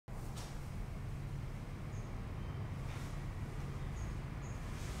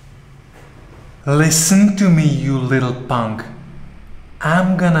Listen to me, you little punk.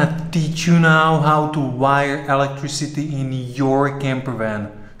 I'm gonna teach you now how to wire electricity in your camper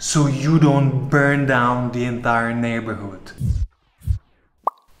van so you don't burn down the entire neighborhood.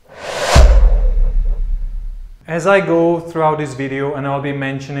 As I go throughout this video and I'll be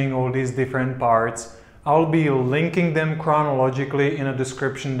mentioning all these different parts, I'll be linking them chronologically in a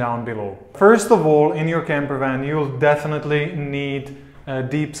description down below. First of all, in your camper van, you'll definitely need a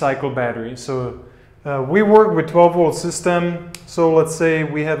deep cycle battery. So we work with 12 volt system. So let's say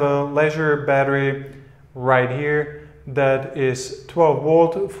we have a leisure battery right here that is 12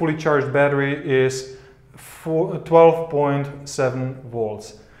 volt. Fully charged battery is 12.7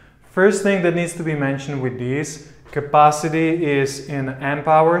 volts. First thing that needs to be mentioned with these, capacity is in amp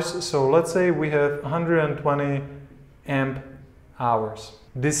hours. So let's say we have 120 amp hours.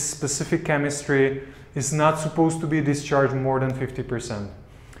 This specific chemistry is not supposed to be discharged more than 50%.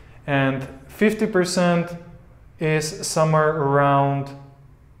 And 50% is somewhere around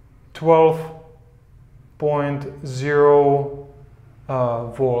 12.0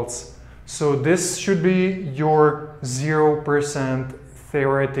 volts. So this should be your 0%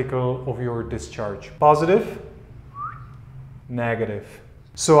 theoretical of your discharge. Positive, negative.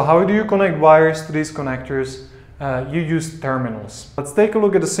 So how do you connect wires to these connectors? You use terminals. Let's take a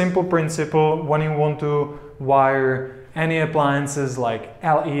look at a simple principle when you want to wire any appliances like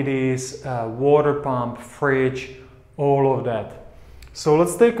LEDs, water pump, fridge, all of that. So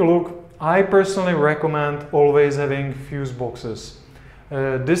let's take a look. I personally recommend always having fuse boxes.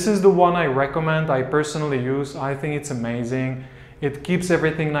 This is the one I recommend, I personally use. I think it's amazing. It keeps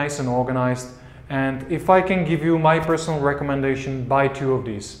everything nice and organized. And if I can give you my personal recommendation, buy 2 of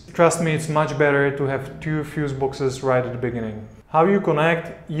these. Trust me, it's much better to have 2 fuse boxes right at the beginning. How you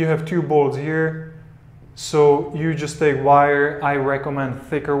connect? You have 2 bolts here. So you just take wire. I recommend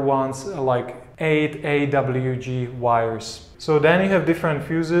thicker ones like 8 AWG wires. So then you have different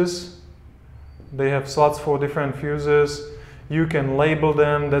fuses. They have slots for different fuses. You can label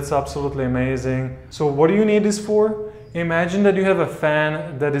them. That's absolutely amazing. So what do you need this for? Imagine that you have a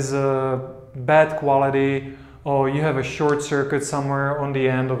fan that is a bad quality, or you have a short circuit somewhere on the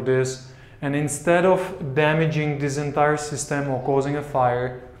end of this, and instead of damaging this entire system or causing a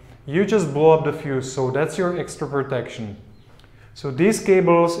fire, you just blow up the fuse. So that's your extra protection. So these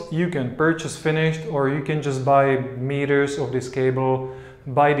cables you can purchase finished, or you can just buy meters of this cable,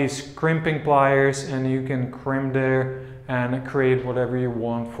 buy these crimping pliers, and you can crimp there and create whatever you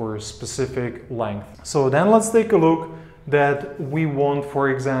want for a specific length. So then let's take a look that we want, for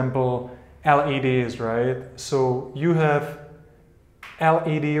example, LEDs, right? So you have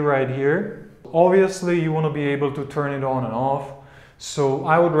LED right here. Obviously you want to be able to turn it on and off. So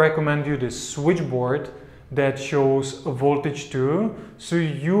I would recommend you this switchboard that shows a voltage too. So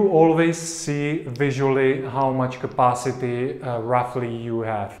you always see visually how much capacity roughly you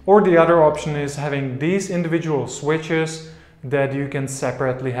have. Or the other option is having these individual switches that you can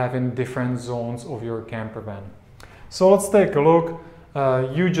separately have in different zones of your camper van. So let's take a look.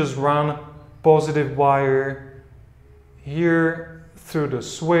 You just run positive wire here through the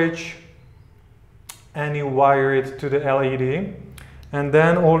switch and you wire it to the LED. And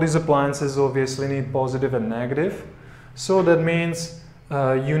then all these appliances obviously need positive and negative. So that means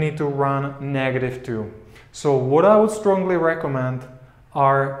you need to run negative too. So what I would strongly recommend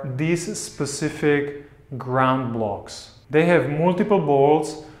are these specific ground blocks. They have multiple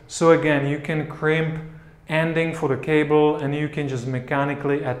bolts. So again, you can crimp ending for the cable and you can just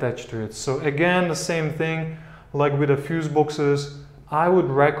mechanically attach to it. So again, the same thing like with the fuse boxes. I would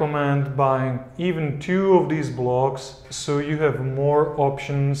recommend buying even 2 of these blocks so you have more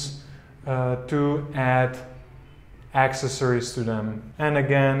options to add accessories to them. And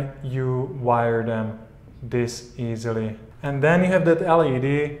again, you wire them this easily. And then you have that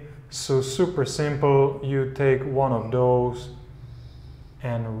LED. So super simple. You take one of those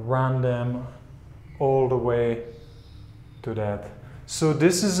and run them all the way to that. So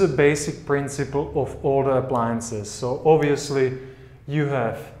this is a basic principle of all the appliances. So obviously you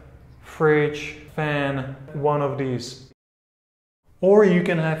have fridge, fan, one of these. Or you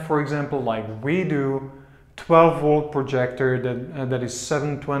can have, for example, like we do, 12 volt projector that is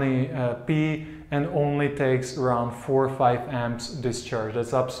 720p and only takes around 4 or 5 amps discharge.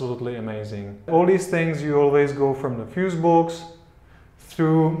 That's absolutely amazing. All these things you always go from the fuse box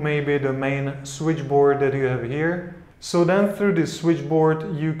through maybe the main switchboard that you have here. So then through this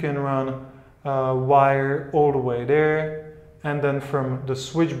switchboard you can run wire all the way there, and then from the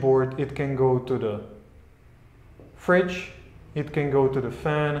switchboard it can go to the fridge, it can go to the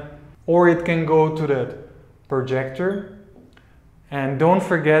fan, or it can go to that projector. And don't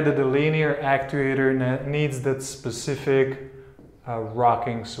forget that the linear actuator needs that specific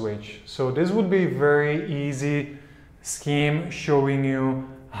rocking switch. So this would be a very easy scheme showing you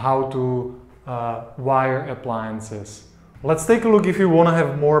how to wire appliances. Let's take a look if you want to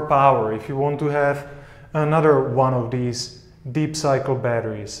have more power, if you want to have another one of these deep cycle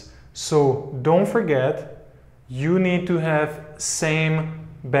batteries. So don't forget, you need to have same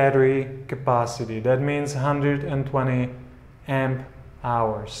battery capacity. That means 120 amp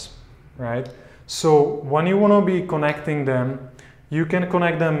hours, right? So when you want to be connecting them, you can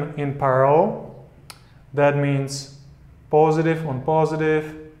connect them in parallel. That means positive on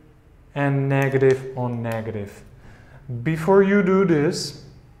positive and negative on negative. Before you do this,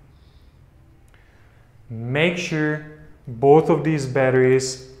 make sure both of these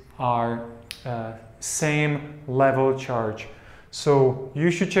batteries are same level charge. So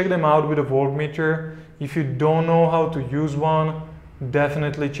you should check them out with a voltmeter. If you don't know how to use one,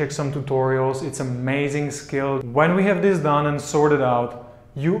 definitely check some tutorials. It's amazing skill. When we have this done and sorted out,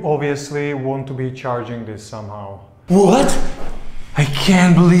 you obviously want to be charging this somehow. What? I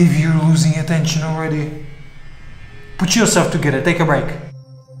can't believe you're losing attention already. Put yourself together, take a break.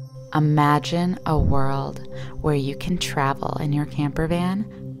 Imagine a world where you can travel in your camper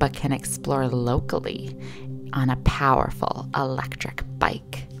van, but can explore locally on a powerful electric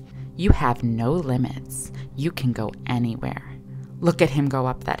bike. You have no limits. You can go anywhere. Look at him go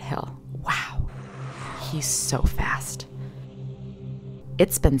up that hill. Wow, he's so fast.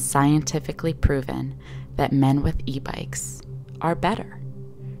 It's been scientifically proven that men with e-bikes are better.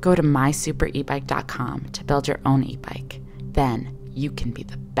 Go to mysuperebike.com to build your own e-bike. Then you can be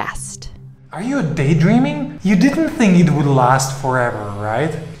the best. Are you daydreaming? You didn't think it would last forever,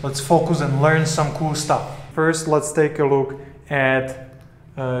 right? Let's focus and learn some cool stuff. First, let's take a look at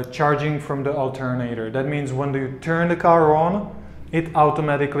charging from the alternator. That means when you turn the car on, it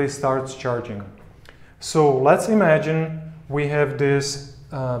automatically starts charging. So let's imagine we have this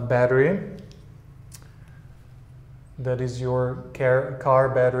battery. That is your car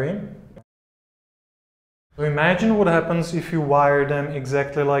battery. So imagine what happens if you wire them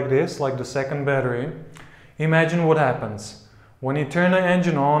exactly like this, like the second battery. Imagine what happens. When you turn the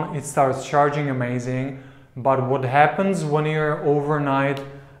engine on, it starts charging amazing. But what happens when you're overnight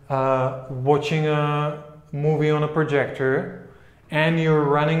watching a movie on a projector and you're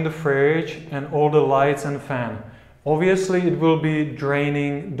running the fridge and all the lights and fan? Obviously it will be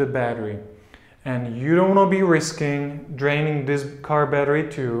draining the battery. And you don't want to be risking draining this car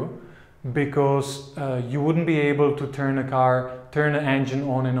battery too, because you wouldn't be able to turn the engine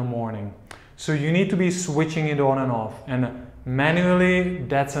on in the morning. So you need to be switching it on and off, and manually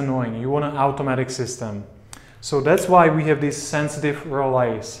that's annoying. You want an automatic system. So that's why we have these sensitive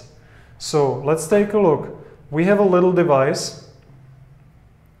relays. So let's take a look. We have a little device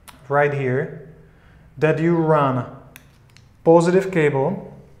right here that you run positive cable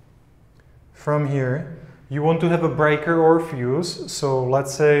from here. You want to have a breaker or a fuse. So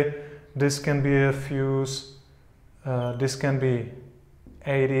let's say this can be a fuse, this can be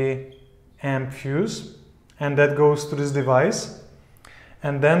 80 amp fuse, and that goes to this device.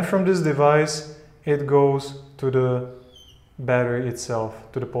 And then from this device, it goes to the battery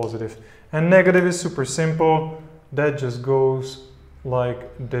itself, to the positive. And negative is super simple. That just goes like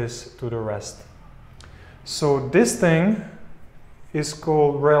this to the rest. So this thing is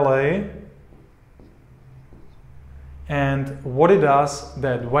called relay. And what it does,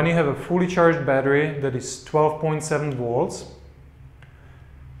 that when you have a fully charged battery that is 12.7 volts,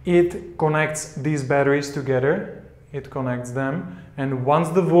 it connects these batteries together, it connects them, and once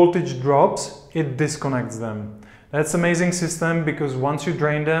the voltage drops, it disconnects them. That's an amazing system, because once you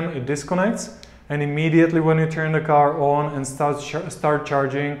drain them, it disconnects, and immediately when you turn the car on and start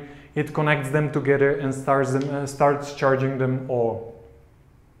charging, it connects them together and starts charging them all.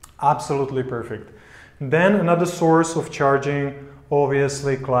 Absolutely perfect. Then another source of charging,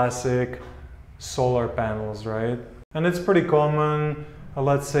 obviously classic solar panels, right? And it's pretty common.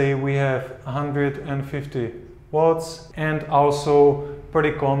 Let's say we have 150 watts, and also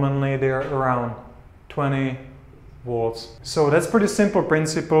pretty commonly they're around 20 volts. So that's pretty simple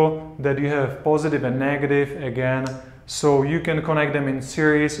principle, that you have positive and negative again. So you can connect them in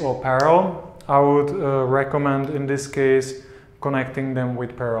series or parallel. I would recommend in this case connecting them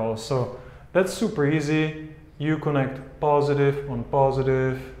with parallel. So that's super easy. You connect positive on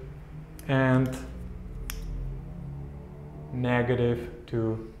positive and negative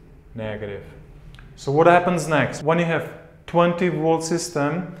to negative. So what happens next? When you have 20 volt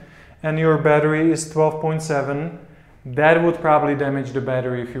system and your battery is 12.7 that would probably damage the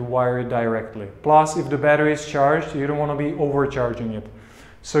battery if you wire it directly. Plus, if the battery is charged, you don't want to be overcharging it.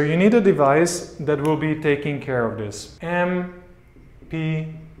 So you need a device that will be taking care of this. MPPT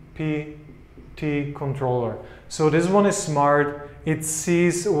controller. So this one is smart. It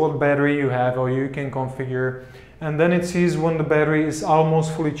sees what battery you have or you can configure, and then it sees when the battery is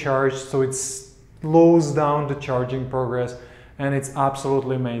almost fully charged, so it slows down the charging progress, and it's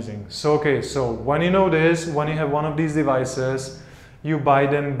absolutely amazing. So okay, so when you know this, when you have one of these devices, you buy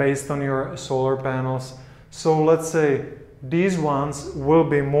them based on your solar panels. So let's say these ones will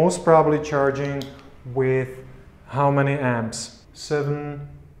be most probably charging with how many amps?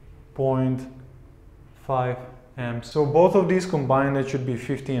 7.5 amps. So both of these combined, it should be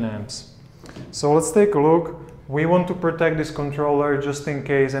 15 amps. So let's take a look. We want to protect this controller just in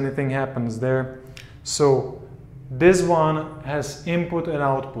case anything happens there. So this one has input and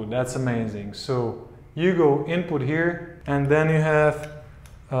output. That's amazing. So you go input here, and then you have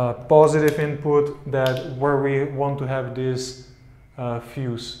positive input that where we want to have this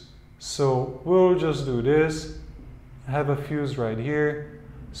fuse. So we'll just do this, have a fuse right here.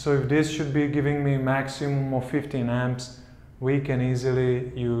 So if this should be giving me maximum of 15 amps, we can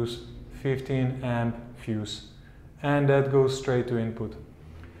easily use 15 amp fuse, and that goes straight to input.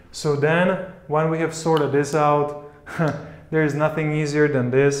 So then when we have sorted this out, there is nothing easier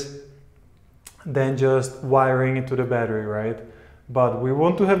than this, than just wiring it to the battery, right? But we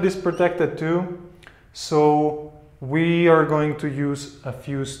want to have this protected too, so we are going to use a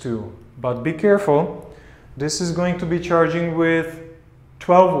fuse too. But be careful, this is going to be charging with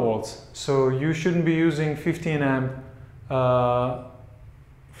 12 volts, so you shouldn't be using 15 amp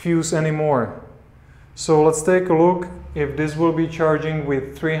fuse anymore. So let's take a look if this will be charging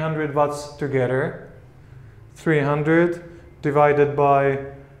with 300 watts together. 300 divided by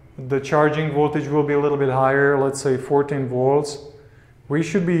the charging voltage will be a little bit higher, let's say 14 volts. We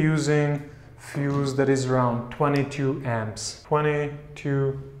should be using fuse that is around 22 amps.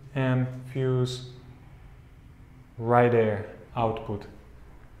 22 amp fuse right there, output.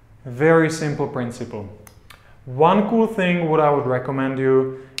 Very simple principle. One cool thing what I would recommend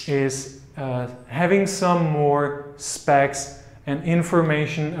you is having some more specs and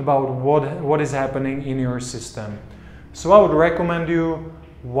information about what is happening in your system. So I would recommend you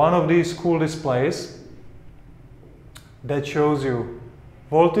one of these cool displays that shows you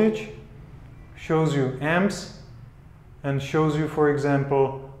voltage, shows you amps, and shows you, for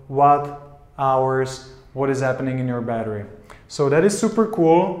example, watt hours, what is happening in your battery. So that is super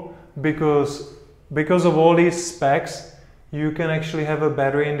cool because of all these specs, you can actually have a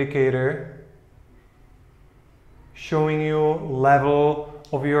battery indicator showing you level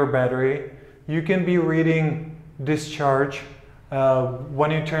of your battery. You can be reading discharge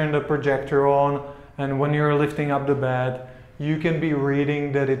when you turn the projector on, and when you're lifting up the bed, you can be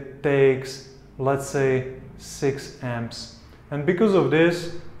reading that it takes, let's say, 6 amps. And because of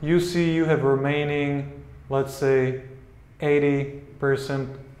this, you see you have remaining, let's say,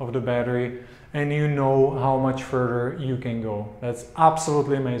 80% of the battery, and you know how much further you can go. That's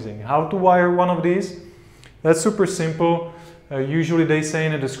absolutely amazing. How to wire one of these? That's super simple. Usually they say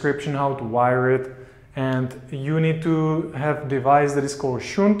in the description how to wire it, and you need to have a device that is called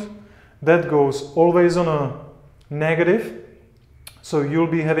shunt that goes always on a negative. So you'll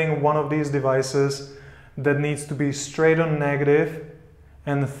be having one of these devices that needs to be straight on negative,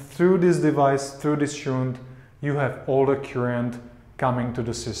 and through this device, through this shunt, you have all the current coming to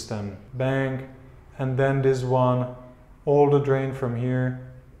the system. Bang, and then this one, all the drain from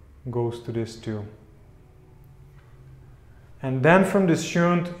here goes to this too. And then from this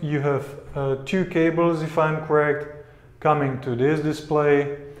shunt you have 2 cables, if I'm correct, coming to this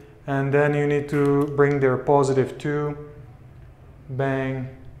display, and then you need to bring their positive 2, bang,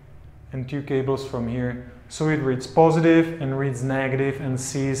 and 2 cables from here. So it reads positive and reads negative and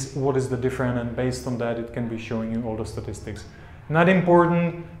sees what is the difference, and based on that it can be showing you all the statistics. Not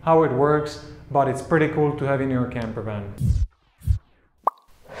important how it works, but it's pretty cool to have in your campervan.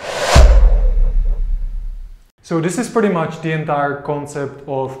 So this is pretty much the entire concept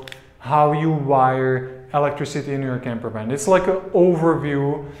of how you wire electricity in your campervan. It's like an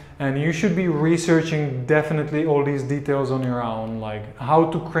overview, and you should be researching definitely all these details on your own, like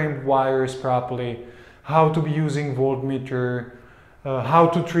how to crimp wires properly, how to be using voltmeter, how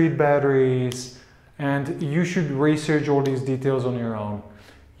to treat batteries, and you should research all these details on your own.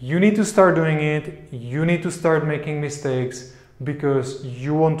 You need to start doing it, you need to start making mistakes because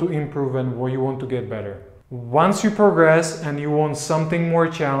you want to improve and you want to get better. Once you progress and you want something more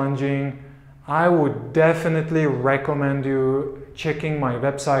challenging, I would definitely recommend you checking my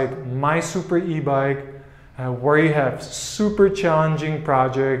website, My Super E-Bike. where you have super challenging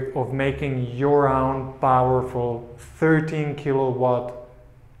project of making your own powerful 13 kilowatt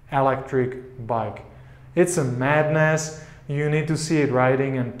electric bike. It's a madness. You need to see it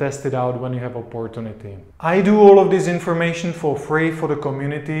riding and test it out when you have opportunity. I do all of this information for free for the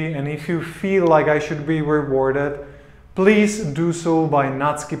community, and if you feel like I should be rewarded, please do so by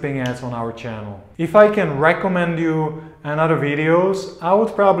not skipping ads on our channel. If I can recommend you another videos, I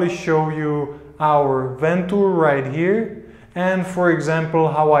would probably show you our van tour right here, and for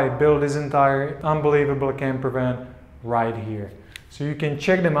example how I built this entire unbelievable camper van right here. So you can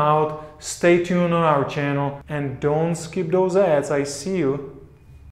check them out, stay tuned on our channel, and don't skip those ads. I see you.